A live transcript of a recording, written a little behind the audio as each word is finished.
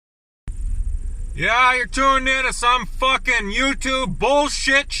Yeah, you're tuned in to some fucking YouTube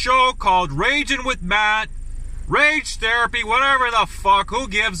bullshit show called Raging with Matt. Rage therapy, whatever the fuck. Who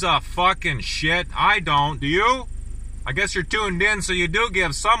gives a fucking shit? I don't. Do you? I guess you're tuned in, so you do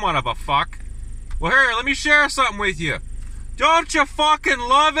give somewhat of a fuck. Well, here, let me share something with you. Don't you fucking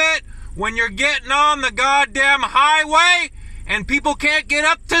love it when you're getting on the goddamn highway and people can't get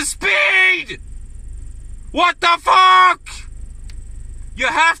up to speed? What the fuck? You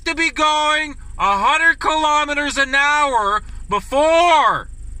have to be going 100 kilometers an hour before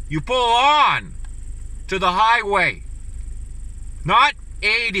you pull on to the highway. Not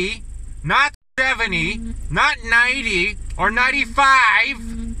 80, not 70, not 90, or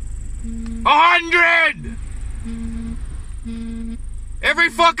 95. 100! Every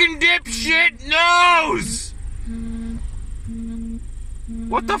fucking dipshit knows!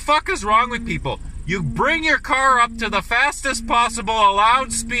 What the fuck is wrong with people? You bring your car up to the fastest possible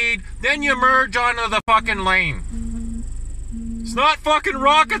allowed speed, then you merge onto the fucking lane. It's not fucking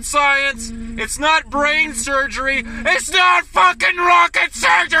rocket science. It's not brain surgery. It's not fucking rocket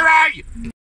surgery!